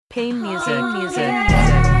Pain music.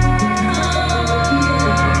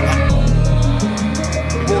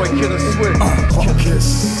 Boy, Killa switch. Kiss.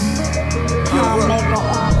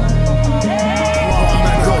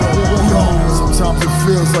 Sometimes it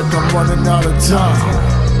feels like I'm running out of time,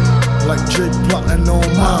 like Jake plotting on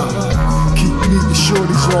mine. Keep meeting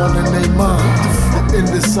shorties all in they mind. The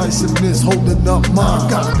indecisiveness holding up mine.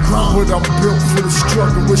 Gotta grind, but I'm built for the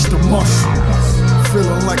struggle, it's the muscle.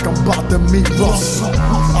 Feeling like I'm about to meet Russell.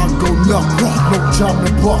 I go nuts, no time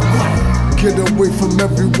to buck. Get away from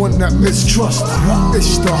everyone that mistrusts.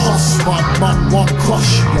 It's the hustle, my mind won't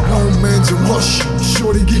crush. Your own man's a rush,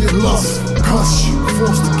 shorty get lust. Cuss you,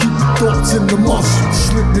 forced to keep your thoughts in the muscle.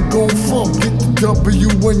 Slip you gon' funk, get the W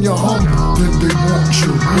when you're humble. Then they want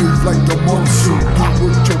you, wave like the monsoon. Do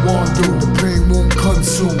what you want to, the pain won't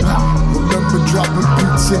consume. Remember dropping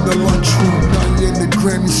beats in the lunchroom. Now you in the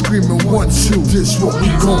Grammy screaming 1-2. This what we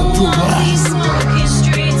gon' do. These smoky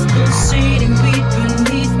streets pulsating beat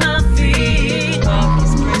beneath my feet. Walk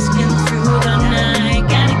is brisking through the night.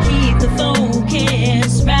 Gotta keep the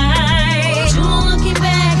focus right. Too looking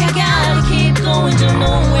back, I gotta keep going. Don't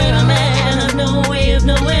know where I'm at, I've no way of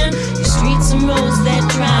knowing. The streets and roads that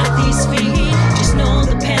drive these feet. Just know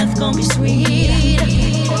the path gon' be sweet.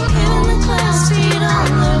 Hitting the clouds, feet on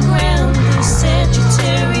the ground. The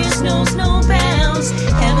Sagittarius knows no bounds.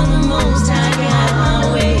 Heaven the most high got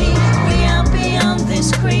my way. Way out beyond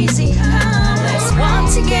this crazy highway. Let's walk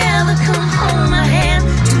together, come hold my hand.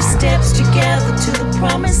 2 steps together to the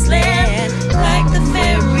promised land. Like the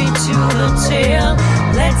ferry to the tail.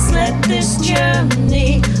 Let's let this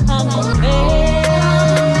journey unveil.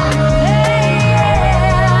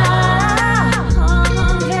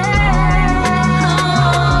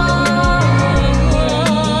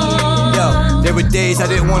 There were days I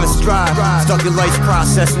didn't want to strive. Stuck in life's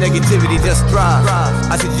process, negativity just thrive.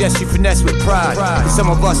 I suggest you finesse with pride, cause some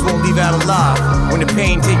of us won't leave out alive. When the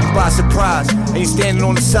pain take you by surprise, and you're standing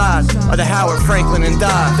on the side of the Howard Franklin and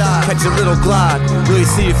die. Catch a little glide, really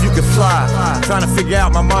see if you can fly. Trying to figure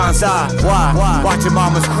out my mind's eye, why? Watching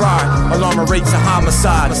mamas cry, alarm rates of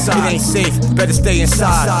homicide. It ain't safe, better stay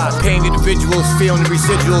inside. Paying individuals, feeling the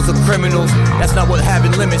residuals of criminals. That's not what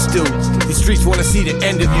having limits do. These streets wanna see the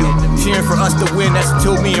end of you. Cheering for us to win, that's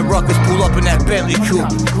until me and Rukus pull up in that Bentley coupe.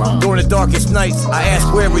 During the darkest nights, I ask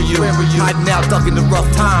where were you? Hiding out, ducking the rough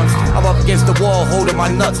times. I'm up against the wall, holding my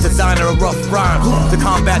nuts, designing a rough rhyme to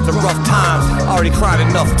combat the rough times. Already cried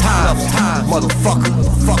enough times, motherfucker.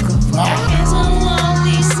 As I walk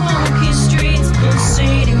these smoky streets,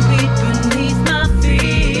 pulsating beat beneath my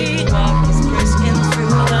feet. Walk is brisking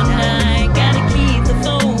through the night. Gotta keep the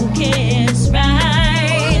focus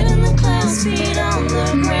right. Hitting the clouds, feet on the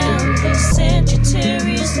ground. The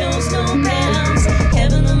Sagittarius knows no bounds.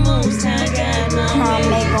 Heaven the most high got my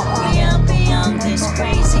way. We out beyond this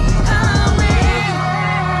crazy highway.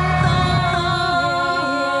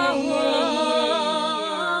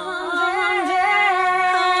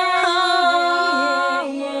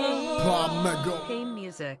 Primega. Pain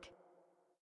music.